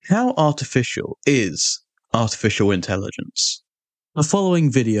How artificial is artificial intelligence? The following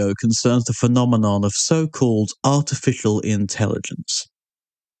video concerns the phenomenon of so-called artificial intelligence,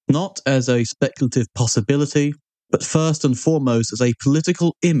 not as a speculative possibility, but first and foremost as a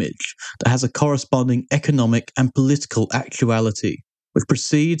political image that has a corresponding economic and political actuality, which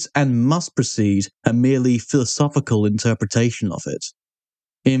precedes and must precede a merely philosophical interpretation of it.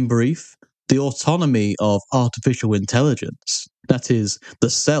 In brief, the autonomy of artificial intelligence, that is, the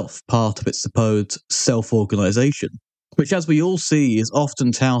self part of its supposed self-organization, which as we all see is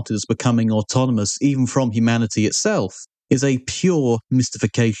often touted as becoming autonomous even from humanity itself, is a pure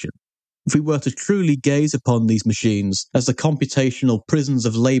mystification. If we were to truly gaze upon these machines as the computational prisons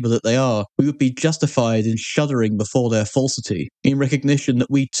of labour that they are, we would be justified in shuddering before their falsity, in recognition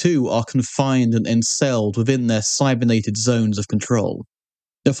that we too are confined and encelled within their cybernated zones of control.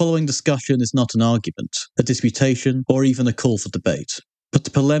 The following discussion is not an argument, a disputation, or even a call for debate, but a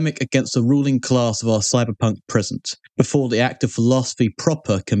polemic against the ruling class of our cyberpunk present, before the act of philosophy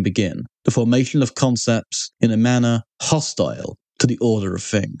proper can begin, the formation of concepts in a manner hostile to the order of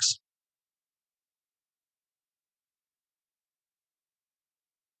things.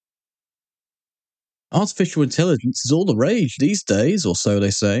 Artificial intelligence is all the rage these days, or so they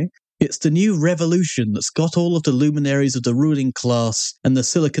say. It's the new revolution that's got all of the luminaries of the ruling class and the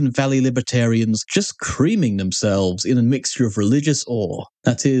Silicon Valley libertarians just creaming themselves in a mixture of religious awe,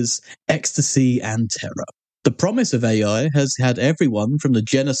 that is, ecstasy and terror. The promise of AI has had everyone from the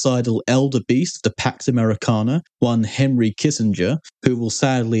genocidal elder beast of the Pax Americana, one Henry Kissinger, who will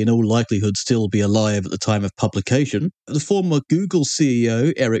sadly in all likelihood still be alive at the time of publication, the former Google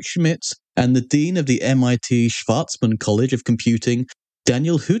CEO Eric Schmidt, and the dean of the MIT Schwarzman College of Computing,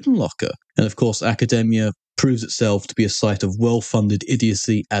 Daniel Hudenlocher, and of course academia proves itself to be a site of well-funded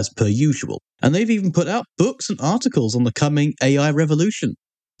idiocy as per usual. And they've even put out books and articles on the coming AI revolution.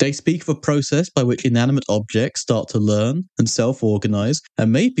 They speak of a process by which inanimate objects start to learn and self-organize,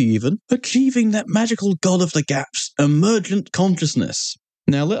 and maybe even achieving that magical god of the gaps, emergent consciousness.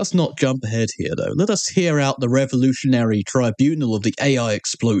 Now let us not jump ahead here though, let us hear out the revolutionary tribunal of the AI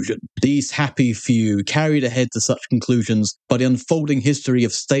explosion. These happy few carried ahead to such conclusions by the unfolding history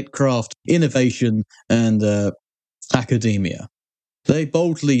of statecraft, innovation, and academia. They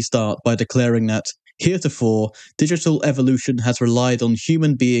boldly start by declaring that heretofore, digital evolution has relied on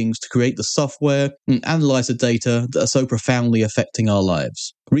human beings to create the software and analyze the data that are so profoundly affecting our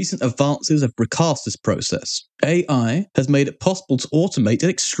lives. Recent advances have recast this process. AI has made it possible to automate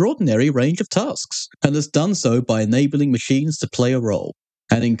an extraordinary range of tasks, and has done so by enabling machines to play a role,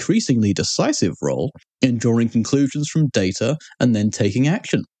 an increasingly decisive role, in drawing conclusions from data and then taking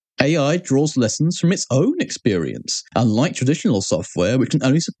action. AI draws lessons from its own experience, unlike traditional software which can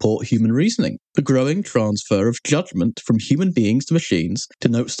only support human reasoning. The growing transfer of judgment from human beings to machines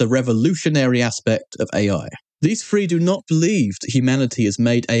denotes the revolutionary aspect of AI. These three do not believe that humanity has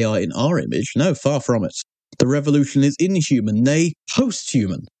made AI in our image. No, far from it. The revolution is inhuman, nay,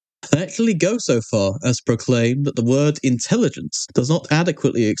 post-human. They actually go so far as to proclaim that the word intelligence does not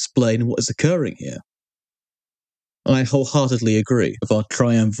adequately explain what is occurring here. I wholeheartedly agree with our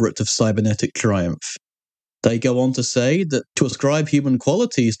triumvirate of cybernetic triumph. They go on to say that to ascribe human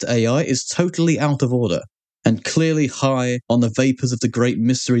qualities to AI is totally out of order, and clearly high on the vapours of the great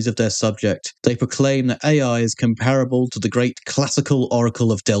mysteries of their subject, they proclaim that AI is comparable to the great classical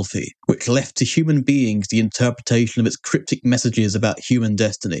oracle of Delphi, which left to human beings the interpretation of its cryptic messages about human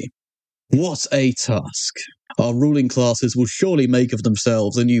destiny. What a task! Our ruling classes will surely make of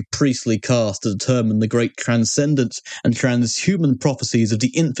themselves a new priestly caste to determine the great transcendent and transhuman prophecies of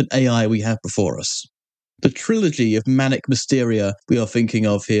the infant AI we have before us. The trilogy of manic mysteria we are thinking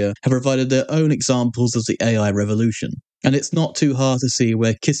of here have provided their own examples of the AI revolution, and it's not too hard to see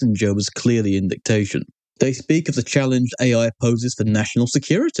where Kissinger was clearly in dictation. They speak of the challenge AI poses for national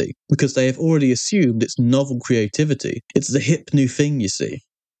security, because they have already assumed its novel creativity. It's the hip new thing, you see.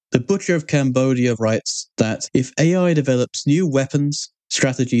 The Butcher of Cambodia writes that if AI develops new weapons,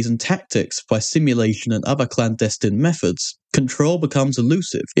 strategies and tactics by simulation and other clandestine methods, control becomes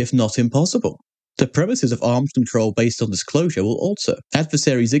elusive, if not impossible. The premises of arms control based on disclosure will alter.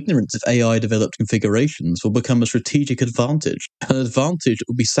 Adversaries' ignorance of AI-developed configurations will become a strategic advantage, an advantage that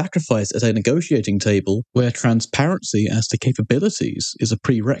will be sacrificed at a negotiating table where transparency as to capabilities is a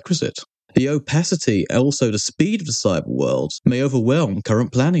prerequisite. The opacity and also the speed of the cyber world may overwhelm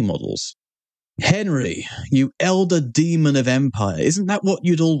current planning models. Henry, you elder demon of empire, isn't that what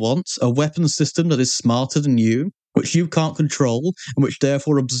you'd all want? A weapons system that is smarter than you, which you can't control, and which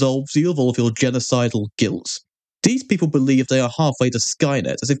therefore absolves you of all of your genocidal guilt? These people believe they are halfway to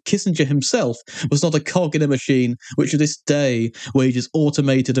Skynet, as if Kissinger himself was not a cog in a machine which to this day wages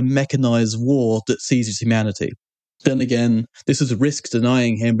automated and mechanized war that seizes humanity. Then again, this is a risk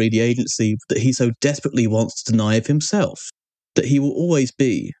denying Henry the agency that he so desperately wants to deny of himself, that he will always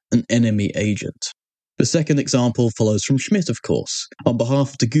be an enemy agent. The second example follows from Schmidt, of course, on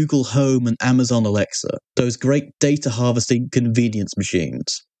behalf of the Google Home and Amazon Alexa, those great data harvesting convenience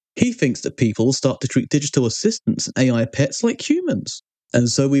machines. He thinks that people will start to treat digital assistants and AI pets like humans, and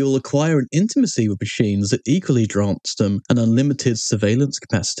so we will acquire an intimacy with machines that equally grants them an unlimited surveillance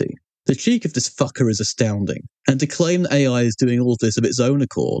capacity. The cheek of this fucker is astounding, and to claim that AI is doing all of this of its own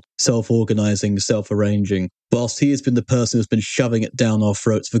accord, self-organizing, self-arranging, whilst he has been the person who's been shoving it down our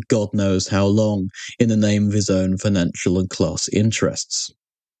throats for God knows how long in the name of his own financial and class interests.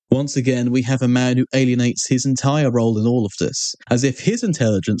 Once again, we have a man who alienates his entire role in all of this, as if his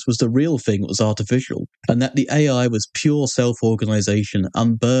intelligence was the real thing that was artificial, and that the AI was pure self-organization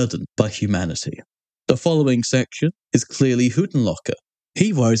unburdened by humanity. The following section is clearly Huttenlocher.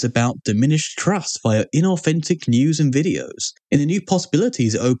 He worries about diminished trust via inauthentic news and videos, in the new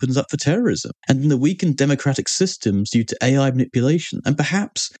possibilities it opens up for terrorism, and in the weakened democratic systems due to AI manipulation, and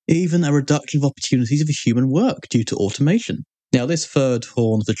perhaps even a reduction of opportunities for human work due to automation. Now, this third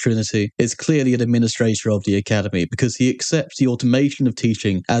horn of the Trinity is clearly an administrator of the Academy because he accepts the automation of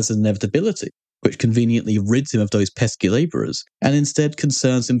teaching as an inevitability, which conveniently rids him of those pesky labourers, and instead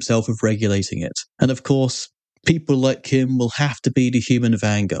concerns himself with regulating it. And of course, people like him will have to be the human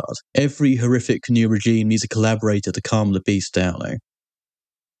vanguard. Every horrific new regime needs a collaborator to calm the beast down, eh?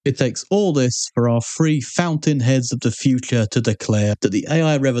 It takes all this for our three fountainheads of the future to declare that the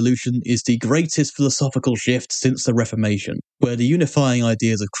AI revolution is the greatest philosophical shift since the Reformation, where the unifying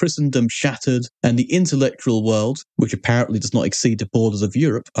ideas of Christendom shattered and the intellectual world, which apparently does not exceed the borders of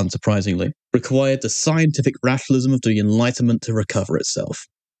Europe, unsurprisingly, required the scientific rationalism of the Enlightenment to recover itself.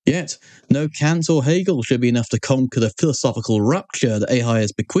 Yet, no Kant or Hegel should be enough to conquer the philosophical rupture that AI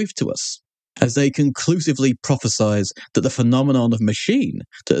has bequeathed to us, as they conclusively prophesize that the phenomenon of machine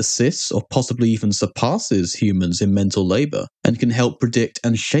that assists or possibly even surpasses humans in mental labor and can help predict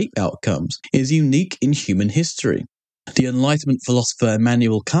and shape outcomes is unique in human history. The Enlightenment philosopher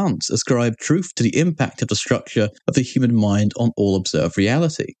Immanuel Kant ascribed truth to the impact of the structure of the human mind on all observed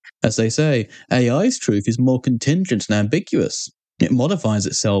reality. As they say, AI's truth is more contingent and ambiguous. It modifies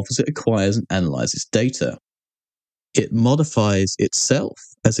itself as it acquires and analyzes data. It modifies itself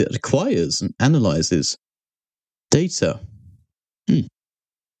as it acquires and analyzes data.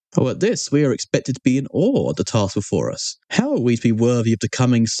 Oh, at this, we are expected to be in awe at the task before us. How are we to be worthy of the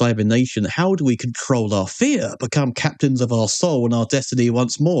coming cyber nation? How do we control our fear, become captains of our soul and our destiny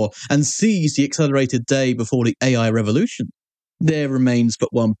once more, and seize the accelerated day before the AI revolution? There remains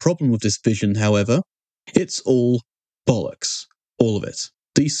but one problem with this vision, however. It's all bollocks. All of it.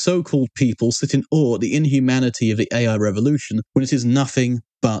 These so-called people sit in awe at the inhumanity of the AI revolution when it is nothing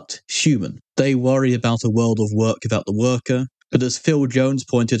but human. They worry about a world of work without the worker, but as Phil Jones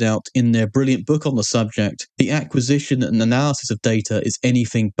pointed out in their brilliant book on the subject, the acquisition and analysis of data is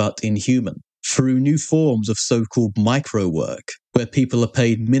anything but inhuman. Through new forms of so-called micro-work, where people are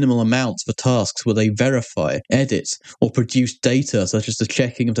paid minimal amounts for tasks where they verify, edit, or produce data such as the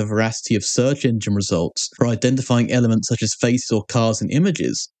checking of the veracity of search engine results, or identifying elements such as faces or cars in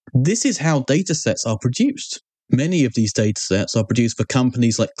images. This is how datasets are produced. Many of these datasets are produced for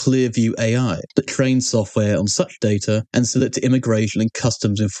companies like Clearview AI that train software on such data and sell it to immigration and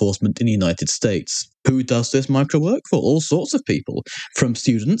customs enforcement in the United States. Who does this micro-work for? All sorts of people, from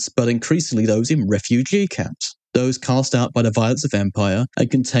students, but increasingly those in refugee camps, those cast out by the violence of empire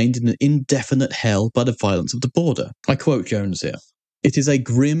and contained in an indefinite hell by the violence of the border. I quote Jones here. It is a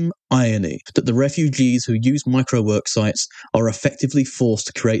grim irony that the refugees who use micro-work sites are effectively forced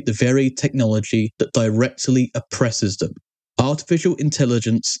to create the very technology that directly oppresses them. Artificial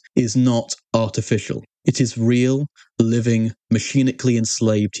intelligence is not artificial. It is real, living, machinically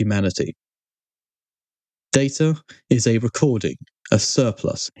enslaved humanity. Data is a recording, a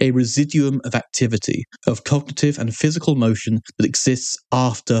surplus, a residuum of activity, of cognitive and physical motion that exists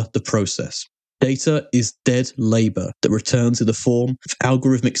after the process. Data is dead labor that returns in the form of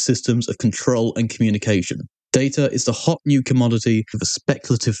algorithmic systems of control and communication. Data is the hot new commodity with a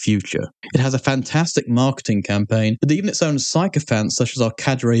speculative future. It has a fantastic marketing campaign that even its own sycophants such as our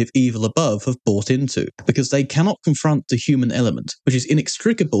cadre of evil above have bought into, because they cannot confront the human element, which is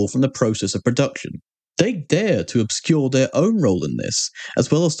inextricable from the process of production. They dare to obscure their own role in this,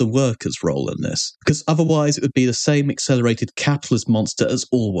 as well as the workers' role in this, because otherwise it would be the same accelerated capitalist monster as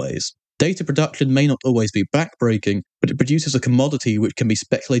always. Data production may not always be backbreaking, but it produces a commodity which can be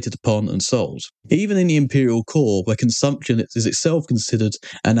speculated upon and sold. Even in the imperial core, where consumption is itself considered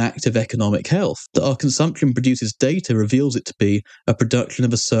an act of economic health, that our consumption produces data reveals it to be a production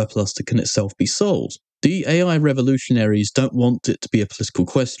of a surplus that can itself be sold. The AI revolutionaries don't want it to be a political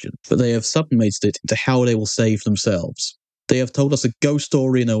question, but they have sublimated it into how they will save themselves. They have told us a ghost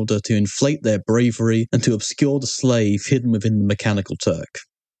story in order to inflate their bravery and to obscure the slave hidden within the mechanical Turk.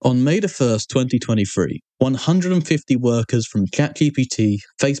 On May 1st, 2023, 150 workers from ChatGPT,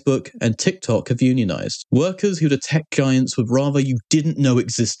 Facebook, and TikTok have unionized. Workers who the tech giants would rather you didn't know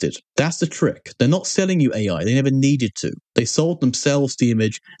existed. That's the trick. They're not selling you AI. They never needed to. They sold themselves the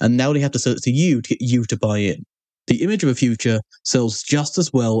image, and now they have to sell it to you to get you to buy in. The image of a future sells just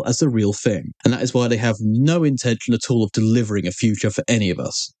as well as the real thing, and that is why they have no intention at all of delivering a future for any of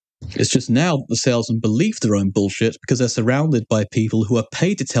us. It's just now that the salesmen believe their own bullshit because they're surrounded by people who are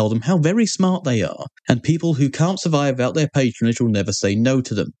paid to tell them how very smart they are, and people who can't survive without their patronage will never say no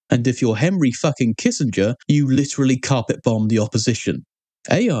to them. And if you're Henry fucking Kissinger, you literally carpet bomb the opposition.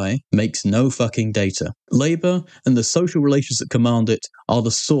 AI makes no fucking data. Labour and the social relations that command it are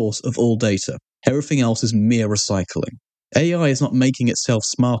the source of all data. Everything else is mere recycling. AI is not making itself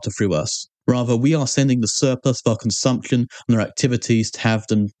smarter through us. Rather, we are sending the surplus of our consumption and our activities to have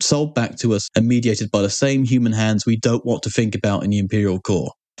them sold back to us and mediated by the same human hands we don't want to think about in the imperial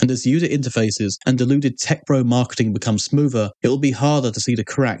core. And as user interfaces and deluded tech bro marketing become smoother, it will be harder to see the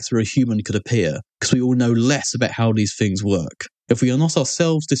cracks where a human could appear, because we all know less about how these things work. If we are not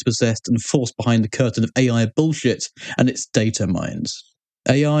ourselves dispossessed and forced behind the curtain of AI bullshit and its data mines.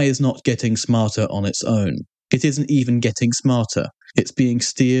 AI is not getting smarter on its own. It isn't even getting smarter. It's being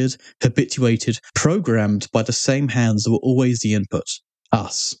steered, habituated, programmed by the same hands that were always the input.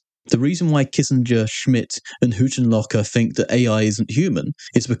 Us. The reason why Kissinger, Schmidt, and Huttenlocher think that AI isn't human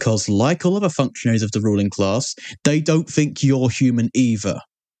is because, like all other functionaries of the ruling class, they don't think you're human either.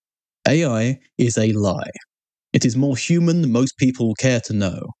 AI is a lie. It is more human than most people will care to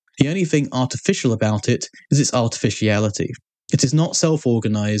know. The only thing artificial about it is its artificiality. It is not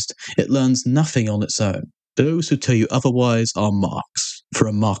self-organized. It learns nothing on its own. Those who tell you otherwise are marks for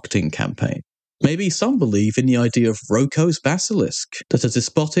a marketing campaign. Maybe some believe in the idea of Roko's basilisk, that a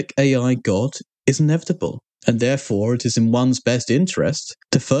despotic AI god is inevitable, and therefore it is in one's best interest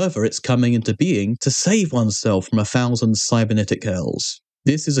to further its coming into being to save oneself from 1,000 cybernetic hells.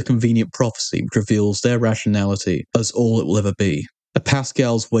 This is a convenient prophecy which reveals their rationality as all it will ever be. A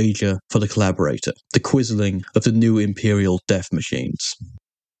Pascal's wager for the collaborator, the quizzling of the new imperial death machines.